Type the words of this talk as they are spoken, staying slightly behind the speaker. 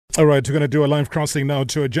All right, we're going to do a live crossing now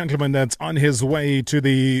to a gentleman that's on his way to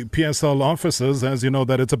the PSL offices. As you know,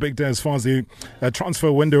 that it's a big day as far as the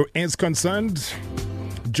transfer window is concerned.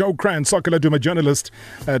 Joe Crann, Soccer Laduma journalist,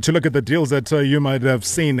 to look at the deals that you might have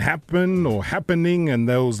seen happen or happening, and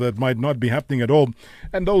those that might not be happening at all,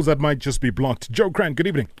 and those that might just be blocked. Joe Crann, good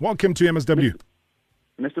evening. Welcome to MSW.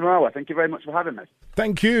 Mr. Marawa, thank you very much for having me.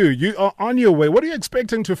 Thank you. You are on your way. What are you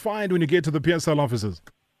expecting to find when you get to the PSL offices?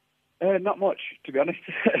 Not much, to be honest.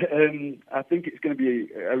 I think it's going to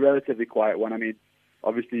be a relatively quiet one. I mean,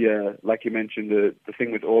 obviously, like you mentioned, the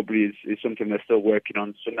thing with Aubrey is something they're still working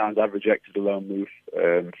on. Sundowns have rejected the loan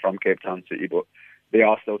move from Cape Town City, but they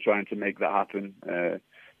are still trying to make that happen.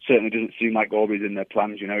 Certainly doesn't seem like Aubrey's in their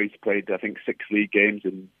plans. You know, he's played, I think, 6 league games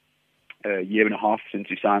in a year and a half since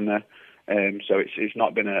he signed there. So it's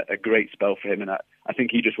not been a great spell for him, and I think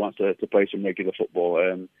he just wants to play some regular football.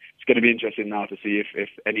 It's going to be interesting now to see if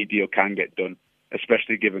any deal can get done,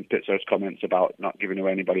 especially given Pizzo's comments about not giving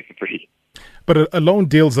away anybody for free. But a loan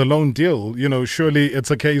deal's a loan deal. You know, surely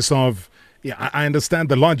it's a case of, yeah, I understand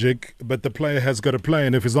the logic, but the player has got to play,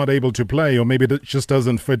 and if he's not able to play, or maybe it just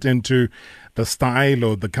doesn't fit into the style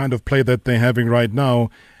or the kind of play that they're having right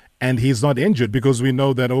now, and he's not injured, because we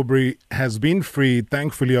know that Aubrey has been free,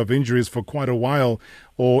 thankfully, of injuries for quite a while.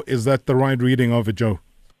 Or is that the right reading of it, Joe?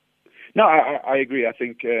 No, I agree. I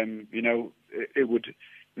think, it would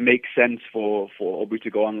make sense for Aubrey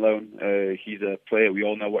to go on loan. He's a player. We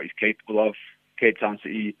all know what he's capable of. Cape Town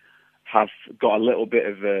City have got a little bit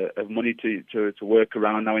of money to work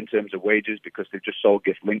around now in terms of wages, because they've just sold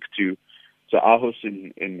Gift Link to Aarhus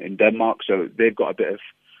in Denmark. So they've got a bit of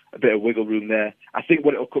wiggle room there. I think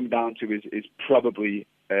what it'll come down to is probably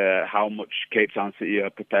how much Cape Town City are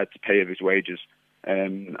prepared to pay of his wages.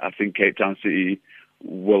 I think Cape Town City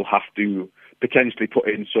will have to potentially put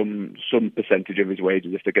in some percentage of his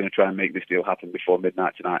wages if they're going to try and make this deal happen before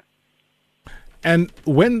midnight tonight. And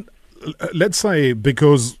when, let's say,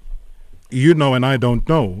 because you know and I don't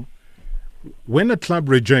know, when a club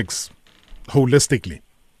rejects holistically,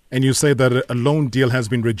 and you say that a loan deal has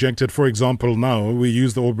been rejected, for example, now we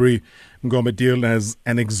use the Aubrey Ngoma deal as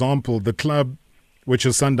an example. The club, which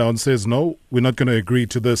is Sundown, says, no, we're not going to agree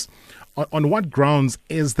to this. On what grounds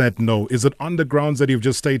is that no? Is it on the grounds that you've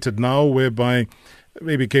just stated now, whereby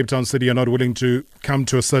maybe Cape Town City are not willing to come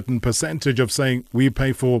to a certain percentage of saying, we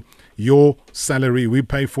pay for your salary, we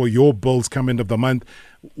pay for your bills come end of the month?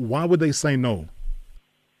 Why would they say no?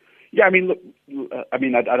 Yeah, I mean, look, I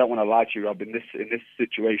don't want to lie to you, Rob. In this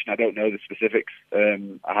situation, I don't know the specifics.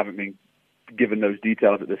 I haven't been given those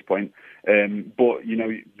details at this point. But you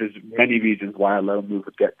know, there's many reasons why a loan move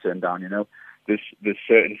would get turned down. You know, there's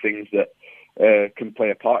certain things that can play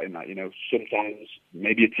a part in that. You know, sometimes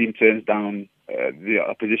maybe a team turns down the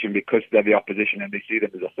opposition because they're the opposition and they see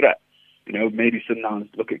them as a threat. You know, maybe Sundowns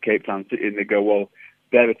look at Cape Town City and they go, well,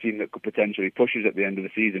 they're a team that could potentially push us at the end of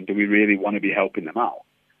the season. Do we really want to be helping them out?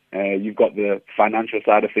 You've got the financial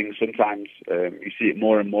side of things. Sometimes you see it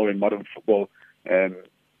more and more in modern football.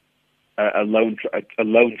 A loan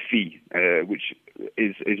fee, which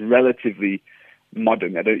is relatively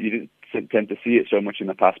modern. You didn't tend to see it so much in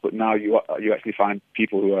the past, but now you actually find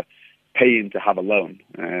people who are paying to have a loan,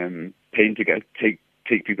 paying to take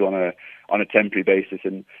people on a temporary basis,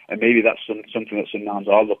 and maybe that's something that Sundowns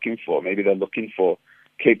are looking for. Maybe they're looking for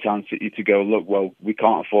Cape Town City to go, look, well, we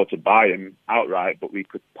can't afford to buy him outright, but we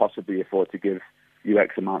could possibly afford to give you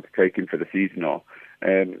X amount to take him for the season, or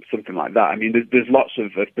something like that. I mean, there's lots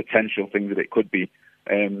of potential things that it could be,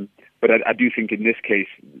 but I do think in this case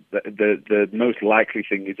the most likely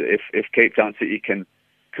thing is that if Cape Town City can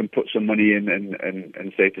put some money in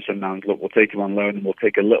and say to Sundowns, look, we'll take him on loan and we'll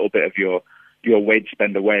take a little bit of your wage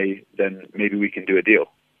spend away, then maybe we can do a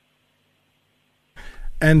deal.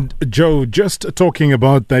 And Joe, just talking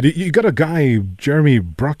about that, you got a guy, Jeremy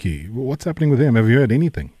Brocky. What's happening with him? Have you heard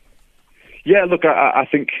anything? Yeah, look, I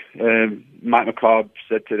think Mike McCarb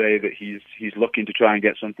said today that he's looking to try and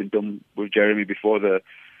get something done with Jeremy before the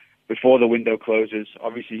window closes.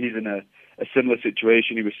 Obviously, he's in a similar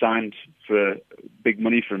situation. He was signed for big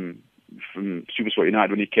money from SuperSport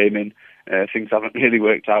United when he came in. Things haven't really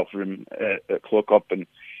worked out for him at Club Cup, and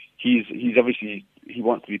he's obviously, he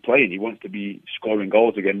wants to be playing. He wants to be scoring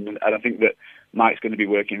goals again. And I think that Mike's going to be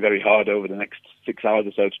working very hard over the next 6 hours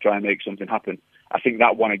or so to try and make something happen. I think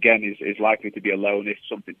that one, again, is likely to be a loan if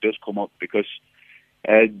something does come up, because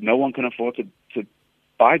no one can afford to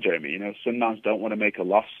buy Jeremy. You know, Sundowns don't want to make a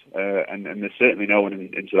loss, and there's certainly no one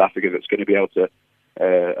in South Africa that's going to be able to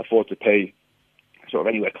afford to pay sort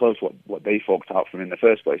of anywhere close what they forked out from in the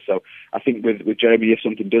first place. So I think with Jeremy, if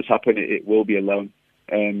something does happen, it will be a loan.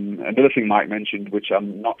 Another thing Mike mentioned, which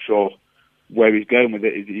I'm not sure where he's going with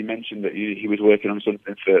it is he mentioned that he was working on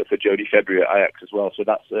something for Jody February at Ajax as well. So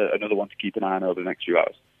that's another one to keep an eye on over the next few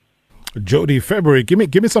hours. Jody February, give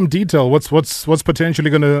me some detail. What's potentially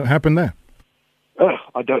going to happen there? Oh,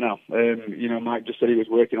 I don't know. Mike just said he was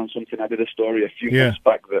working on something. I did a story a few months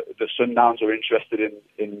back that the Sundowns are interested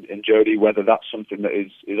in Jody. Whether that's something that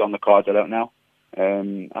is on the cards, I don't know.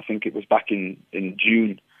 I think it was back in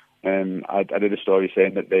June. I did a story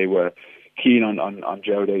saying that they were keen on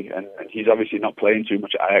Jody, and he's obviously not playing too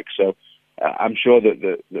much at Ajax. So I'm sure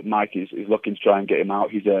that Mike is looking to try and get him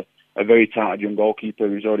out. He's a very talented young goalkeeper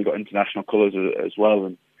who's already got international colours as well,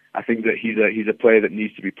 and I think that he's a player that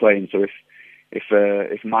needs to be playing. So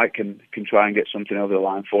if Mike can try and get something over the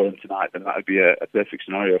line for him tonight, then that would be a perfect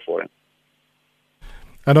scenario for him.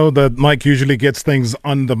 I know that Mike usually gets things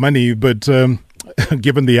on the money, but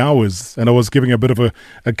given the hours, and I was giving a bit of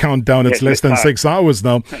a countdown, it's less than 6 hours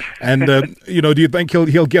now. And, do you think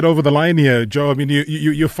he'll get over the line here, Joe? I mean,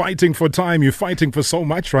 you're fighting for time. You're fighting for so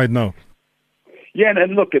much right now. Yeah,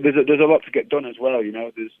 and look, there's a lot to get done as well.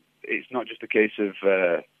 It's not just a case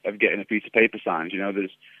of getting a piece of paper signed.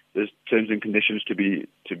 There's terms and conditions to be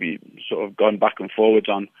sort of gone back and forwards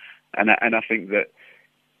on, and I think that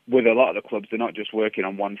with a lot of the clubs, they're not just working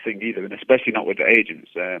on one thing either, and especially not with the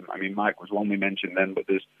agents. Mike was one we mentioned then, but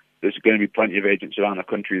there's going to be plenty of agents around the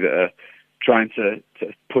country that are trying to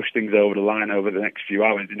push things over the line over the next few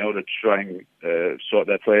hours in order to try and sort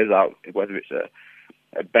their players out, whether it's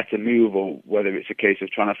a better move or whether it's a case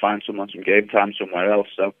of trying to find someone some game time somewhere else.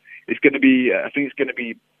 So it's going to be, I think it's going to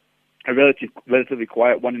be a relatively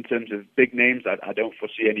quiet one in terms of big names. I don't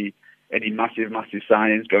foresee any massive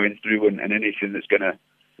signings going through and anything that's going to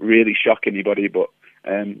really shock anybody. But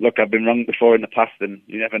look, I've been wrong before in the past, and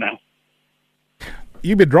you never know.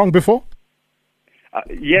 You've been wrong before?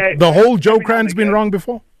 Yeah. The whole Joe Crann's been wrong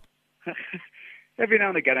before? Every now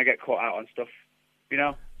and again I get caught out on stuff, You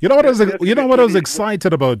know what I was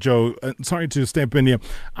excited about, Joe? Sorry to step in here.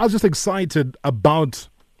 I was excited about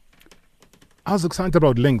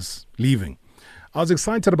Links leaving. I was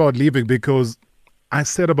excited about leaving because I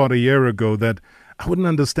said about a year ago that I wouldn't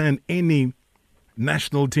understand any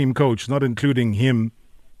national team coach, not including him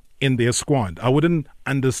in their squad. I wouldn't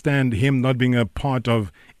understand him not being a part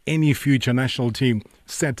of any future national team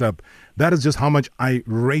setup. That is just how much I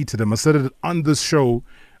rated him. I said it on this show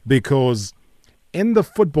because in the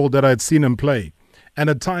football that I'd seen him play, and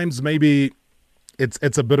at times maybe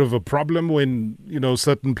it's a bit of a problem when,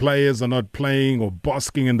 certain players are not playing or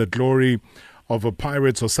basking in the glory of a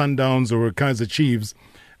Pirates or Sundowns or a Kaizer Chiefs,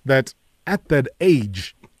 that at that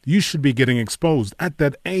age, you should be getting exposed. At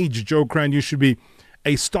that age, Joe Crann, you should be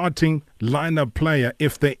a starting lineup player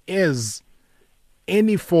if there is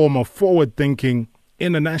any form of forward thinking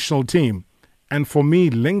in a national team. And for me,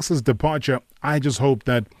 Links' departure, I just hope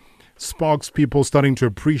that sparks people starting to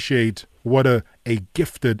appreciate what a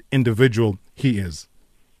gifted individual he is.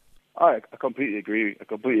 I completely agree.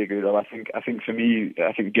 Though I think for me,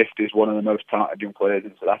 I think Gift is one of the most talented young players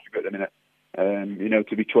in South Africa at the minute.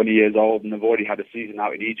 To be 20 years old and have already had a season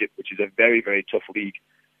out in Egypt, which is a very, very tough league,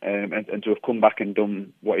 and to have come back and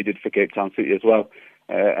done what he did for Cape Town City as well.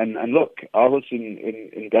 And look, Aarhus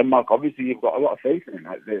in Denmark, obviously you've got a lot of faith in him.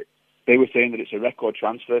 They were saying that it's a record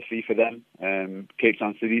transfer fee for them. Cape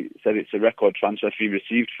Town City said it's a record transfer fee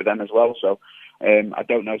received for them as well. So I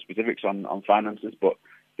don't know specifics on finances, but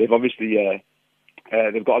they've obviously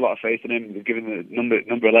they've got a lot of faith in him. They've given the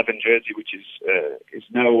number 11 jersey, which is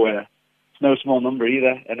no small number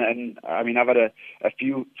either. And I mean, I've had a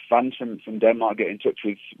few fans from Denmark get in touch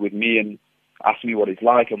with me and ask me what he's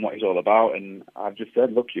like and what he's all about. And I've just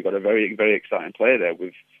said, look, you've got a very, very exciting player there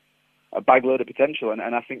with a bag load of potential. And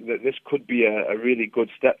I think that this could be a really good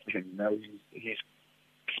step for him. He's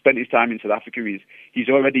spent his time in South Africa. He's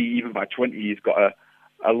already, even by 20, he's got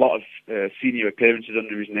a lot of senior appearances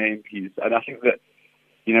under his name. And I think that,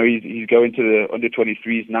 he's going to the under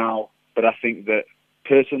 23s now. But I think that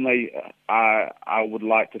personally, I would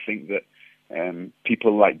like to think that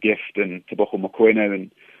people like Gift and Tebogo Mokoena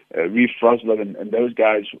and Reeve Frosler and those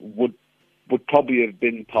guys would probably have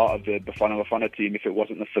been part of the Bafana team if it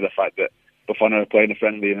wasn't for the fact that Bafana are playing a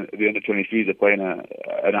friendly and the under 23s are playing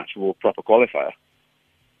an actual proper qualifier.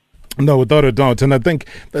 No, without a doubt. And I think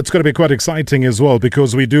that's going to be quite exciting as well,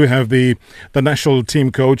 because we do have the national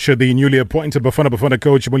team coach, the newly appointed Bafana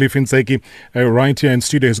coach, Muli Finseki, right here in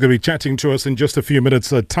studio. He's going to be chatting to us in just a few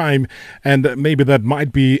minutes' time. And maybe that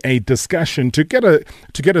might be a discussion to get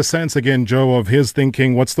a sense again, Joe, of his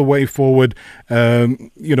thinking. What's the way forward?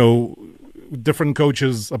 different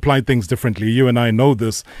coaches apply things differently. You and I know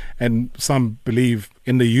this, and some believe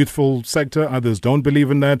in the youthful sector, others don't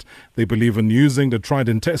believe in that. They believe in using the tried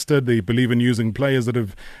and tested. They believe in using players that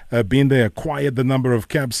have been there, acquired the number of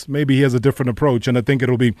caps. Maybe he has a different approach, and I think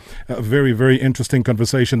it'll be a very, very interesting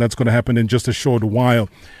conversation that's going to happen in just a short while.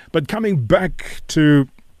 But coming back to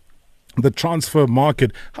the transfer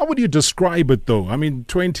market, how would you describe it, though? I mean,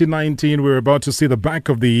 2019, we're about to see the back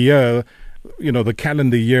of the year, the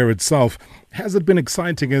calendar year itself. Has it been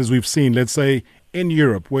exciting as we've seen, let's say, in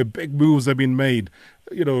Europe, where big moves have been made?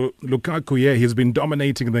 Lukaku, he's been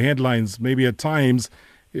dominating the headlines. Maybe at times,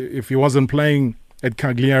 if he wasn't playing at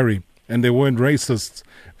Cagliari and there weren't racists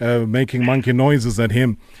making monkey noises at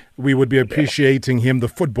him, we would be appreciating him, the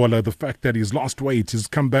footballer, the fact that he's lost weight, he's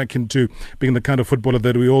come back into being the kind of footballer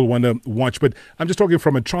that we all want to watch. But I'm just talking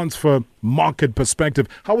from a transfer market perspective.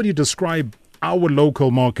 How would you describe our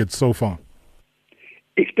local market so far?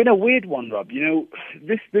 It's been a weird one, Rob.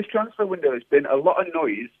 This transfer window has been a lot of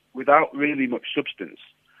noise without really much substance.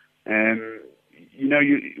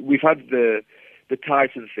 We've had the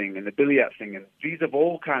Tyson thing and the Billiat thing, and these have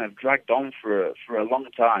all kind of dragged on for a long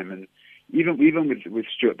time. And even with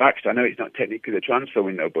Stuart Baxter, I know it's not technically the transfer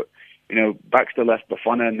window, but Baxter left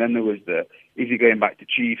Bafana, and then there was is he going back to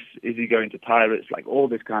Chiefs? Is he going to Pirates? Like all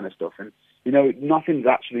this kind of stuff, and nothing's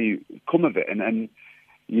actually come of it. And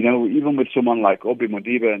even with someone like Obi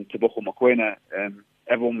Modiba and Teboho Mokoena,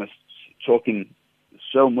 everyone was talking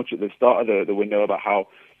so much at the start of the window about how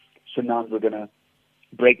Sundowns were going to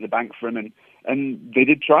break the bank for him, and they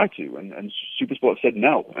did try to, and SuperSport said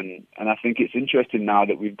no. And I think it's interesting now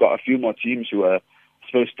that we've got a few more teams who are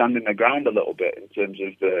supposed to stand in their ground a little bit in terms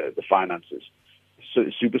of the finances. So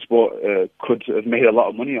SuperSport could have made a lot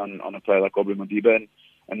of money on a player like Obi Modiba,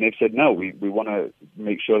 and they've said no. We want to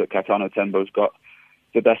make sure that Caetano Tembo's got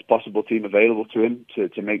the best possible team available to him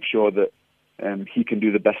to make sure that he can do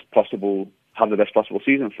have the best possible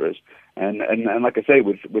season for us. And like I say,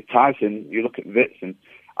 with Tyson, you look at Wits, and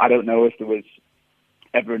I don't know if there was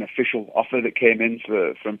ever an official offer that came in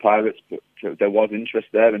from Pirates, but there was interest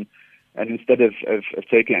there. And instead of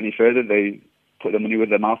taking it any further, they put the money where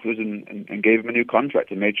their mouth was and gave him a new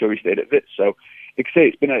contract and made sure he stayed at Wits. So, like I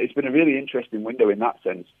say, it's been a really interesting window in that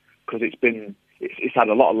sense, because it's had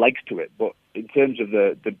a lot of legs to it. But in terms of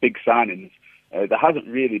the big signings, there hasn't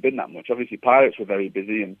really been that much. Obviously, Pirates were very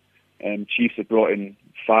busy, and Chiefs have brought in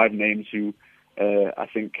 5 names who I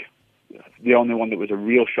think the only one that was a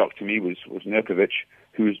real shock to me was Nurkovic,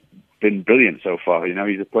 who's been brilliant so far.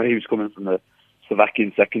 He's a player who's coming from the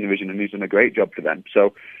Slovakian second division, and he's done a great job for them.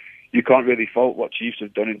 So you can't really fault what Chiefs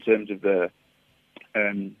have done in terms of the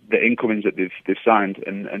incomings that they've signed.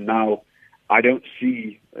 And now I don't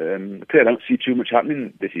see too much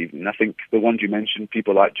happening this evening. I think the ones you mentioned,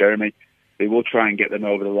 people like Jeremy, they will try and get them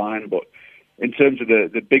over the line, but in terms of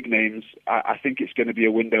the big names, I think it's going to be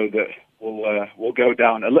a window that will go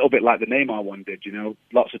down a little bit like the Neymar one did.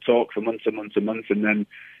 Lots of talk for months and months and months, and then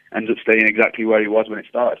ends up staying exactly where he was when it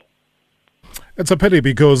started. It's a pity,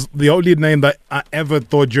 because the only name that I ever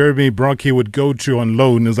thought Jeremy Brockie would go to on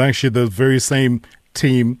loan is actually the very same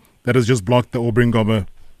team that has just blocked the Obringoma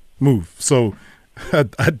move. So I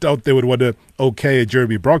doubt they would want to okay a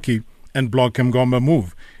Jeremy Brockie and block Mgoma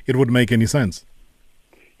move. It wouldn't make any sense.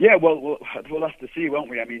 Yeah, we'll have to see, won't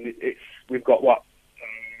we? I mean, we've got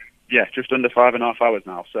just under 5.5 hours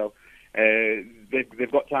now. So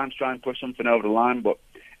they've got time to try and push something over the line. But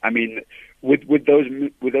I mean, with those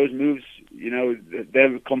moves,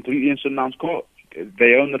 they're completely in Sundowns' court.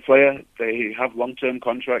 They own the player. They have long-term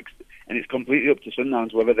contracts, and it's completely up to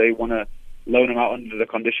Sundowns whether they want to loan them out under the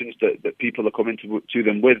conditions that people are coming to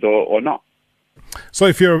them with or not. So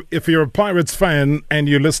if you're a Pirates fan and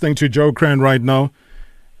you're listening to Joe Crann right now,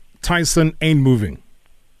 Tyson ain't moving.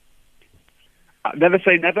 I'd never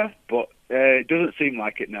say never, but it doesn't seem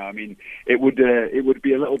like it now. I mean, it would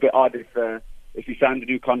be a little bit odd if he signed a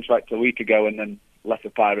new contract a week ago and then left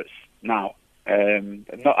the Pirates now.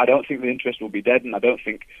 I don't think the interest will be dead, and I don't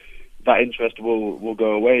think that interest will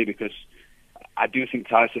go away, because I do think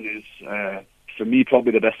Tyson is, for me,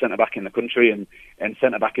 probably the best centre-back in the country, and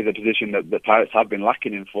centre-back is a position that the Pirates have been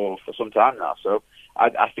lacking in for some time now. So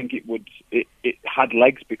I think it had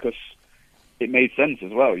legs because it made sense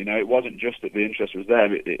as well. It wasn't just that the interest was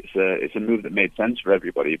there. It's a move that made sense for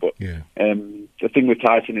everybody. But the thing with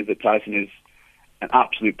Tyson is that Tyson is an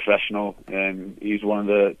absolute professional. He's one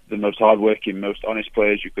of the most hardworking, most honest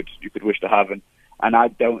players you could wish to have, and I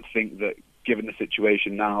don't think that, given the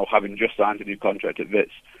situation now, having just signed a new contract at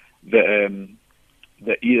Wits,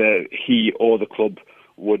 that either he or the club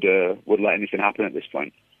would let anything happen at this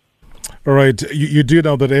point. All right, you do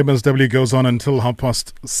know that MSW goes on until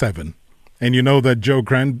 7:30, and you know that Joe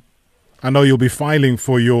Crann, I know you'll be filing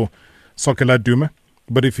for your Soccer Laduma,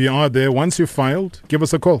 but if you are there, once you've filed, give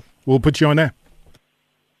us a call. We'll put you on air.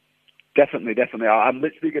 Definitely. I'm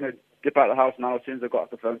literally going to dip out of the house now as soon as I've got off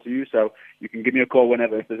the phone to you, so you can give me a call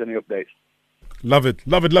whenever if there's any updates. Love it.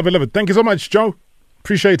 Thank you so much, Joe.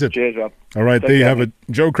 Appreciate it. Cheers, Rob. All right, there you have it.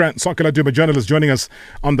 Joe Crann, Soccer Laduma journalist, joining us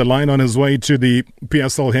on the line on his way to the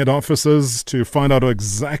PSL head offices to find out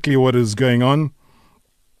exactly what is going on.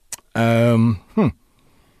 All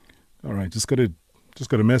right, just got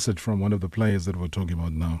a message from one of the players that we're talking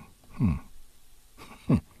about now.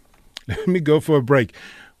 Let me go for a break.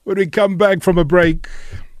 When we come back from a break,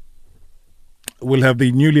 we'll have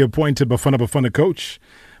the newly appointed Bafana coach,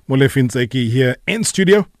 Molefi Ntseki, here in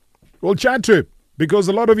studio. We'll chat to him because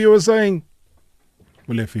a lot of you are saying,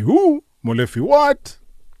 Molefi who? Molefi what?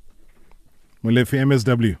 Molefi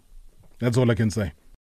MSW. That's all I can say.